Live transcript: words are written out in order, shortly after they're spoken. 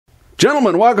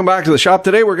Gentlemen, welcome back to the shop.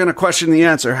 Today we're going to question the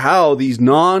answer how these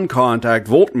non-contact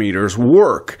voltmeters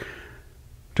work.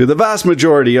 To the vast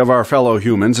majority of our fellow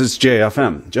humans, it's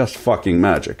JFM. Just fucking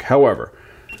magic. However,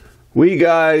 we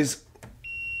guys,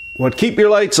 what keep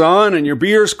your lights on and your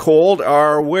beers cold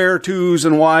are where to's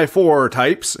and why for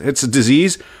types. It's a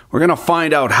disease. We're going to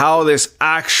find out how this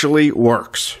actually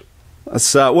works.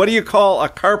 What do you call a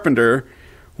carpenter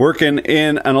working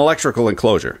in an electrical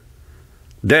enclosure?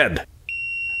 Dead.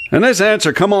 And this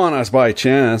answer come on us by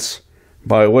chance,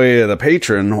 by way of the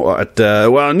patron,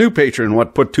 a new patron,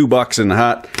 put $2 in the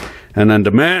hat and then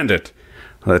demanded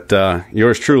that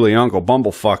yours truly, Uncle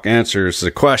Bumblefuck, answers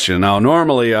the question. Now,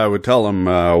 normally I would tell him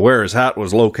where his hat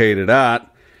was located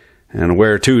at and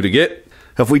where to get.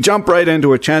 If we jump right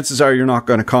into it, chances are you're not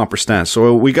going to comprehend.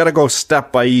 So we got to go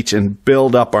step by each and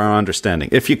build up our understanding.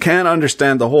 If you can't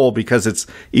understand the whole because it's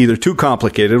either too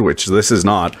complicated, which this is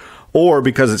not, or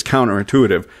because it's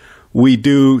counterintuitive, we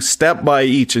do step by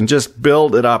each and just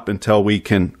build it up until we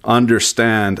can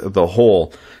understand the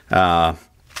whole.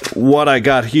 What I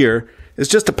got here is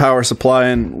just a power supply,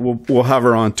 and we'll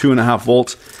hover on 2.5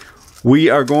 volts. We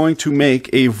are going to make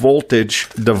a voltage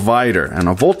divider, and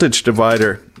a voltage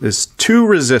divider is 2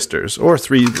 resistors, or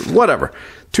 3, whatever,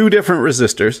 2 different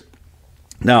resistors.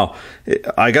 Now,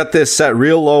 I got this set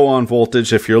real low on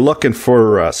voltage. If you're looking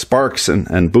for sparks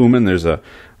and booming, there's a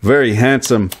very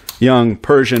handsome young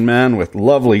Persian man with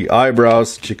lovely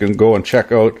eyebrows that you can go and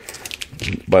check out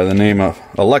by the name of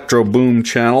Electro Boom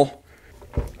Channel.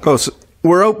 So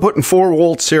we're outputting 4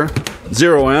 volts here,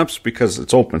 0 amps because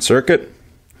it's open circuit.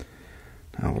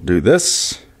 Now we'll do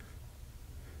this.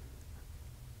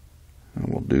 And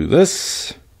we'll do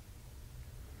this.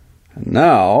 And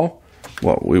now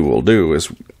what we will do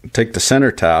is take the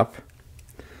center tap.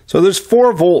 So there's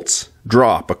 4 volts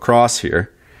drop across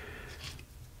here.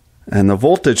 And the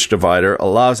voltage divider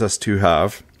allows us to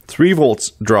have 3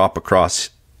 volts drop across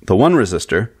the one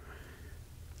resistor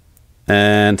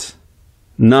and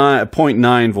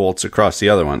 0.9 volts across the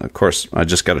other one. Of course, I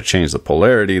just got to change the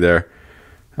polarity there.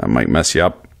 That might mess you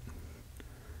up.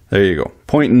 There you go,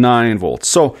 0.9 volts.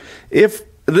 So if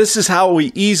this is how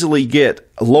we easily get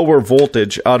lower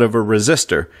voltage out of a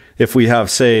resistor, if we have,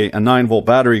 say, a 9-volt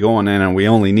battery going in and we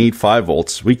only need 5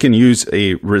 volts, we can use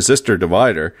a resistor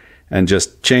divider and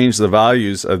just change the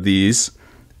values of these,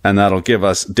 and that'll give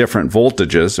us different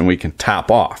voltages, and we can tap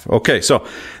off. Okay, so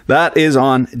that is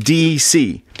on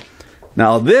DC.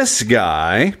 Now this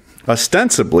guy,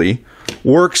 ostensibly,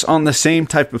 works on the same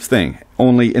type of thing,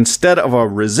 only instead of a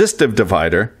resistive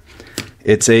divider,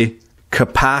 it's a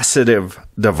capacitive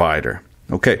divider.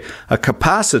 Okay, a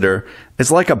capacitor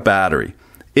is like a battery.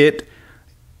 It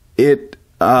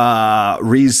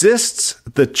resists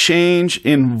the change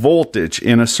in voltage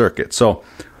in a circuit. So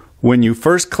when you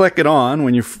first click it on,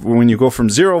 when you go from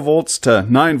 0 volts to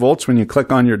 9 volts, when you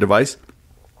click on your device,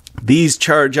 these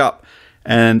charge up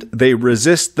and they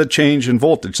resist the change in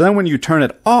voltage. Then when you turn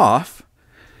it off,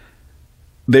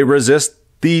 they resist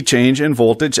the change in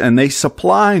voltage and they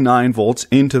supply 9 volts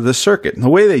into the circuit. And the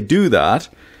way they do that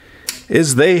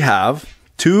is they have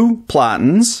 2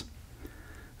 platins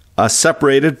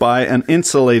separated by an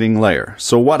insulating layer.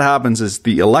 So what happens is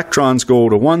the electrons go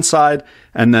to one side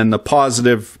and then the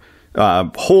positive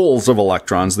holes of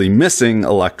electrons, the missing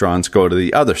electrons, go to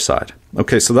the other side.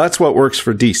 Okay, so that's what works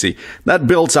for DC. That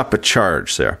builds up a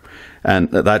charge there,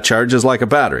 and that charge is like a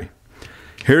battery.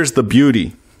 Here's the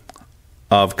beauty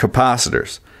of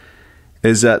capacitors,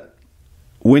 is that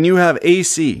when you have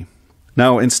AC,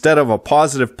 now instead of a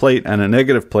positive plate and a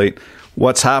negative plate,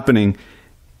 what's happening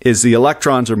is the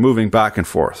electrons are moving back and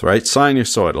forth, right?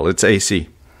 Sinusoidal, it's AC.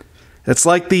 It's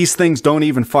like these things don't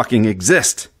even fucking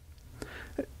exist.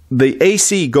 The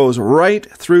AC goes right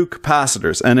through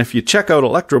capacitors, and if you check out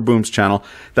Electro Boom's channel,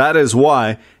 that is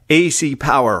why AC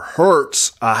power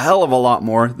hurts a hell of a lot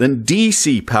more than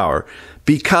DC power,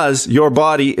 because your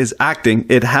body is acting,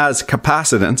 it has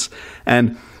capacitance,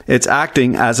 and it's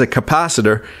acting as a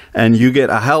capacitor, and you get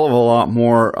a hell of a lot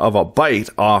more of a bite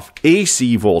off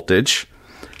AC voltage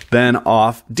than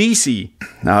off DC.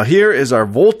 Now here is our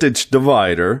voltage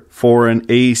divider for an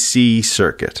AC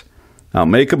circuit. Now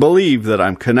make a believe that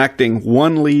I'm connecting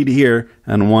one lead here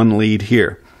and one lead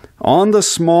here. On the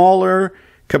smaller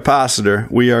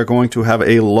capacitor, we are going to have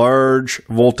a large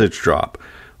voltage drop.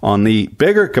 On the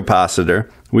bigger capacitor,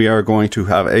 we are going to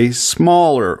have a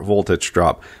smaller voltage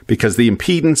drop because the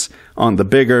impedance on the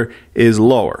bigger is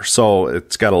lower. So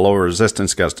it's got a lower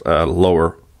resistance, got a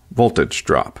lower voltage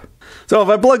drop. So if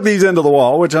I plug these into the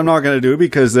wall, which I'm not going to do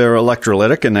because they're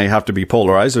electrolytic and they have to be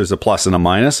polarized, there's a plus and a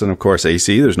minus, and of course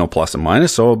AC, there's no plus and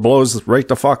minus, so it blows right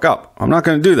the fuck up. I'm not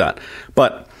going to do that.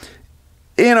 But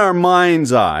in our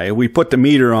mind's eye, we put the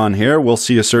meter on here, we'll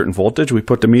see a certain voltage. We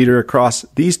put the meter across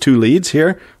these two leads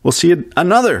here, we'll see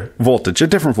another voltage, a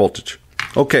different voltage.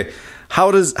 Okay,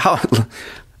 how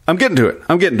I'm getting to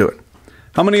it.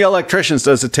 How many electricians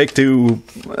does it take to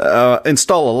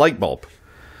install a light bulb?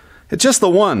 It's just the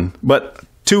one, but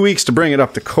 2 weeks to bring it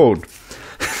up to code.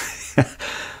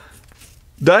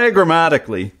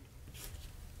 Diagrammatically,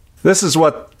 this is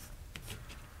what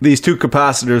these two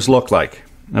capacitors look like.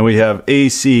 And we have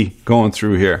AC going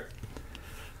through here.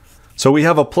 So we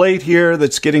have a plate here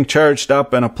that's getting charged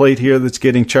up and a plate here that's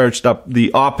getting charged up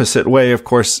the opposite way, of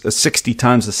course, 60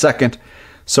 times a second.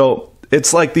 So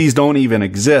it's like these don't even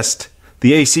exist.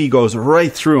 The AC goes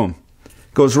right through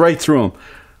them.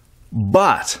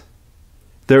 But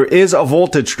there is a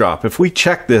voltage drop. If we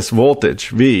check this voltage,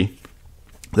 V,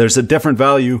 there's a different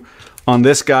value on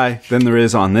this guy than there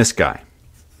is on this guy.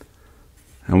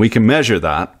 And we can measure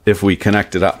that if we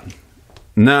connect it up.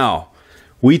 Now,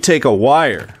 we take a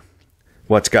wire,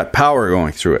 what's got power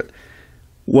going through it.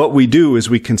 What we do is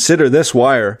we consider this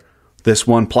wire, this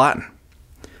one platen.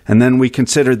 And then we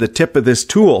consider the tip of this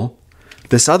tool,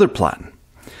 this other platen.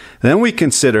 Then we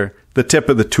consider the tip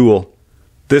of the tool.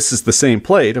 This is the same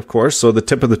plate, of course, so the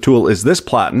tip of the tool is this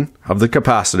platen of the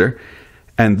capacitor.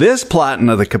 And this platen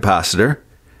of the capacitor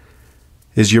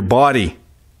is your body.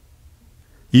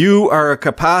 You are a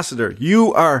capacitor.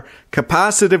 You are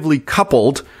capacitively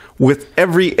coupled with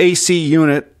every AC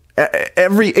unit,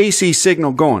 every AC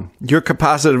signal going. You're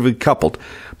capacitively coupled.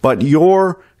 But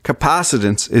your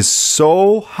capacitance is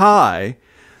so high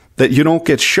that you don't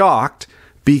get shocked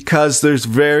because there's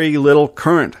very little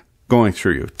current going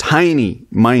through you. Tiny,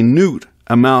 minute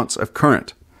amounts of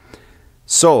current.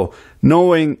 So,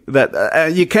 knowing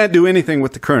that you can't do anything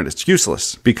with the current, it's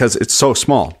useless because it's so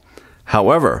small.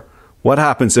 However, what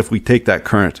happens if we take that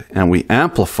current and we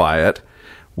amplify it,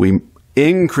 we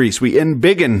increase, we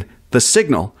embiggen the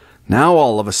signal? Now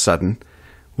all of a sudden,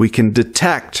 we can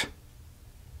detect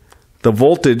the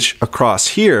voltage across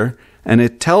here, and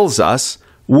it tells us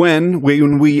when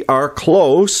we are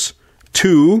close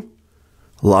to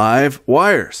live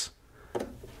wires.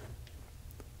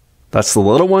 That's the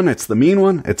little one, it's the mean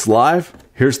one, it's live.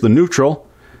 Here's the neutral,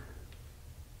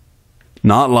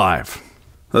 not live.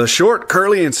 The short,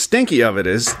 curly, and stinky of it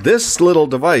is this little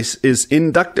device is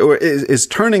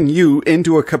turning you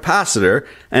into a capacitor,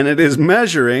 and it is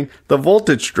measuring the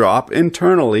voltage drop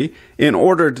internally in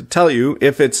order to tell you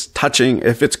if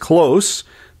it's close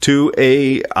to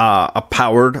a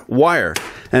powered wire.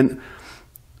 And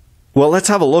well, let's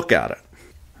have a look at it.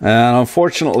 And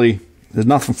unfortunately, there's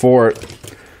nothing for it.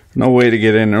 No way to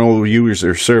get in, no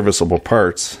user serviceable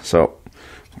parts. So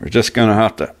we're just gonna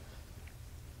have to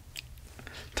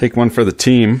take one for the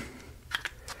team.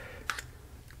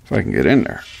 If I can get in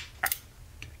there.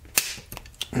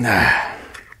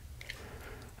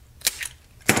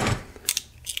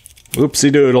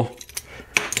 Whoopsie doodle.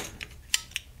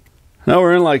 Now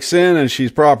we're in like sin and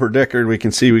she's proper dickered. We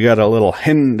can see we got a little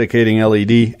indicating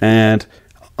LED and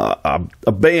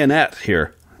a bayonet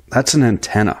here. That's an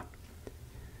antenna.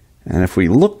 And if we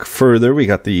look further, we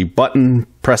got the button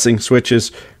pressing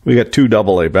switches. We got two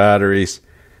AA batteries.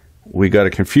 We got a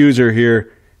confuser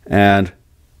here and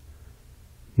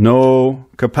no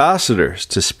capacitors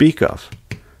to speak of.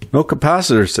 No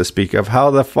capacitors to speak of. How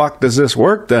the fuck does this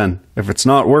work then? If it's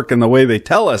not working the way they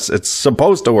tell us it's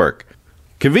supposed to work.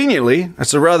 Conveniently,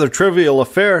 it's a rather trivial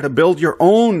affair to build your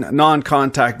own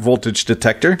non-contact voltage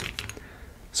detector.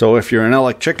 So if you're an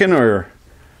electrician or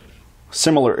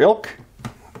similar ilk,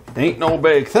 ain't no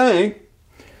big thing.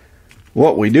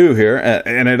 What we do here,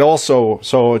 and it also,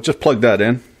 so just plug that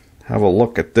in. Have a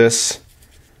look at this.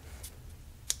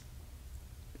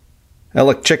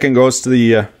 Electrician goes to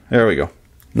the, there we go.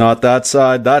 Not that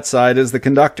side is the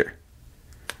conductor.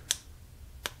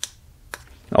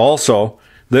 Also,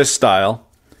 this style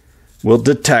will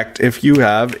detect if you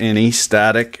have any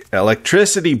static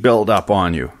electricity buildup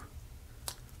on you.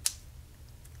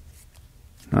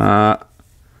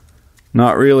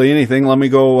 Not really anything. Let me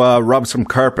go rub some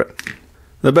carpet.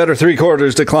 The better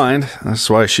 3/4 declined. That's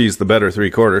why she's the better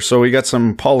 3/4. So we got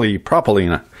some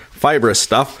polypropylene fibrous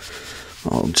stuff.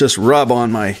 I'll just rub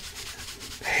on my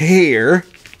hair.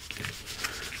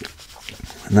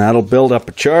 And that'll build up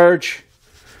a charge.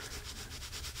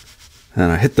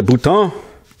 And I hit the bouton.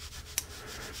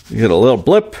 You get a little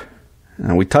blip.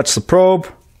 And we touch the probe.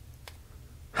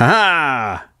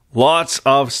 Ha-ha! Lots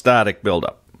of static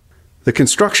buildup. The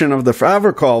construction of the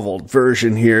Fabry-Colt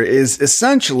version here is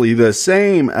essentially the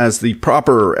same as the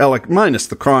proper minus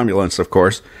the cromulence, of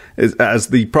course, as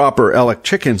the proper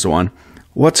electrician's one.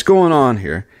 What's going on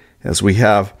here is we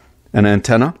have an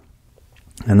antenna,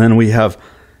 And then we have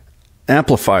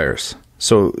amplifiers.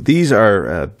 So these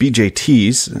are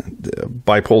BJTs,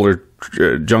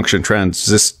 bipolar junction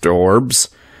transistors.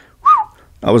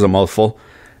 That was a mouthful.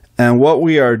 And what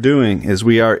we are doing is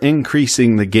we are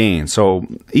increasing the gain. So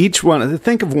each one,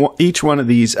 think of each one of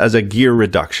these as a gear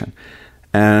reduction.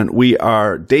 And we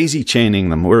are daisy chaining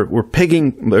them.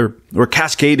 We're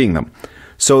cascading them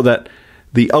so that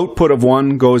the output of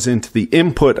one goes into the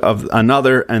input of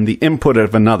another and the input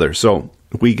of another. So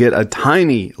we get a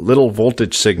tiny little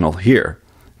voltage signal here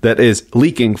that is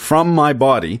leaking from my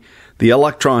body, the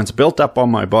electrons built up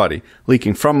on my body,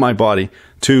 leaking from my body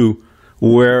to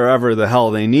wherever the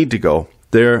hell they need to go.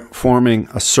 They're forming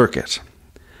a circuit.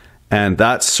 And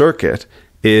that circuit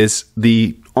is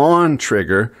the on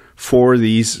trigger for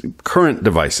these current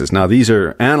devices. Now, these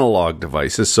are analog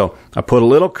devices, so I put a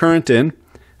little current in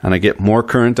and I get more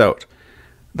current out.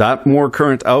 That more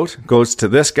current out goes to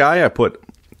this guy. I put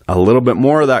a little bit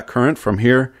more of that current from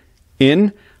here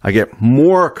in. I get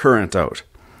more current out.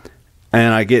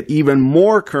 And I get even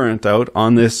more current out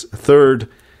on this third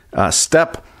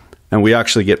step. And we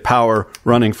actually get power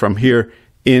running from here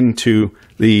into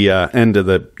the end of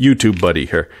the YouTube buddy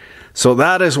here. So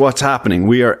that is what's happening.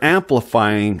 We are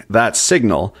amplifying that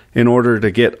signal in order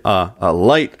to get a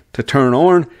light to turn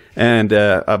on and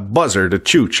a buzzer to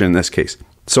chooch in this case.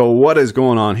 So what is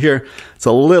going on here? It's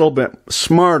a little bit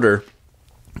smarter.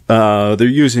 They're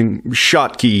using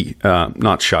Schottky,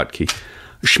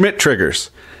 Schmitt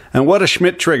triggers. And what a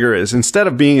Schmitt trigger is, instead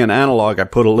of being an analog, I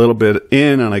put a little bit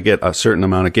in and I get a certain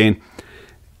amount of gain.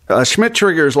 A Schmitt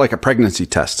trigger is like a pregnancy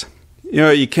test. You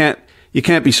know, you can't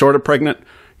be sort of pregnant.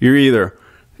 You're either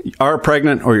are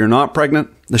pregnant or you're not pregnant.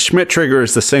 The Schmitt trigger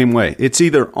is the same way. It's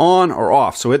either on or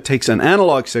off. So it takes an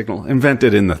analog signal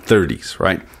invented in the 30s,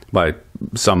 right? By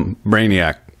some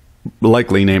brainiac,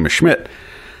 likely named Schmitt.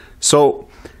 So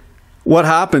what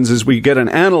happens is we get an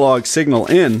analog signal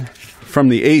in from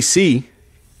the AC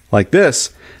like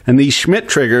this, and these Schmitt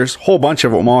triggers, whole bunch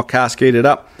of them all cascaded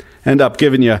up, end up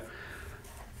giving you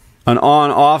an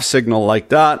on-off signal like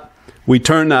that. We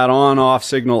turn that on-off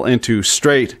signal into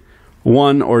straight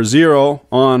 1 or 0,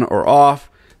 on or off.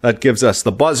 That gives us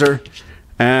the buzzer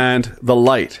and the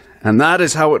light. And that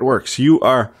is how it works. You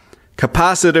are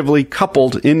capacitively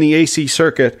coupled in the AC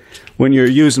circuit when you're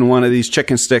using one of these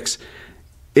chicken sticks.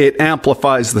 It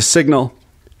amplifies the signal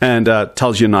and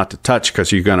tells you not to touch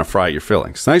because you're going to fry your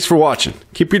fillings. Thanks for watching.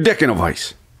 Keep your dick in a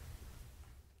vice.